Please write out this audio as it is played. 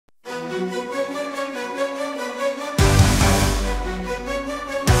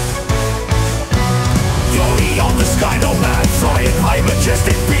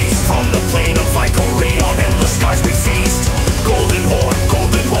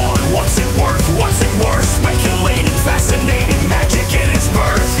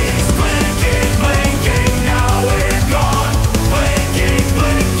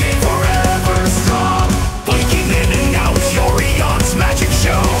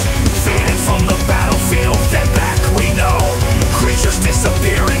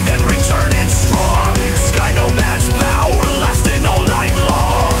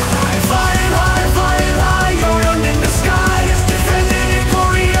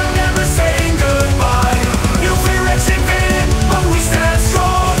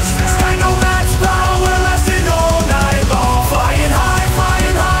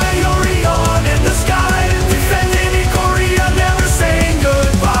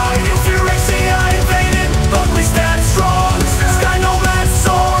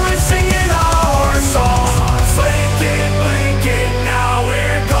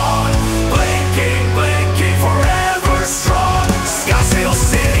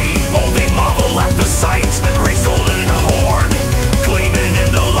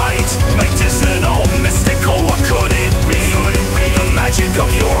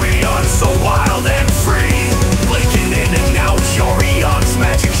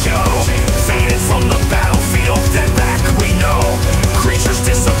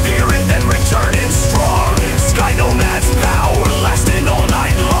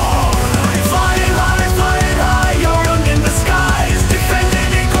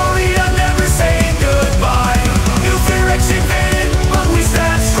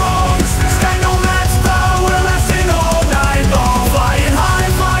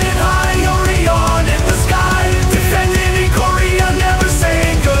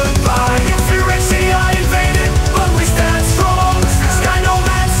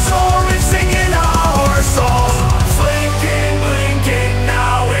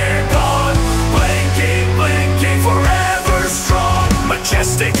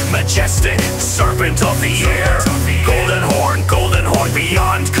majestic, serpent of the air. Golden horn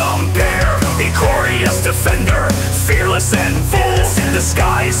beyond compare. A glorious defender, fearless and bold. In the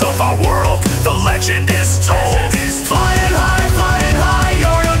skies of our world, the legend is told. Flying high,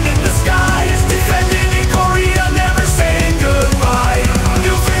 Yorion in the sky, defending in Korea, never saying goodbye.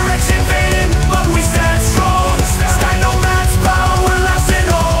 New Phoenix invading, but we stand strong. Sky Nomad's power lasting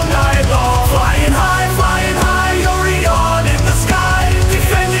all night long. Flying high, Yorion in the sky,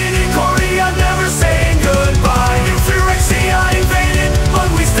 defending in Korea, never saying goodbye. New Phoenix invading, but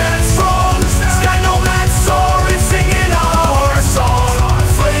we stand strong. Sky Nomad's soaring, singing our song.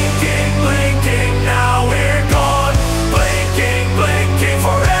 Blinking, now we're gone. Blinking,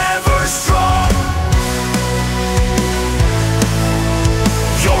 forever strong.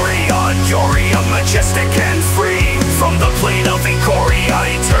 Yorion, majestic and free.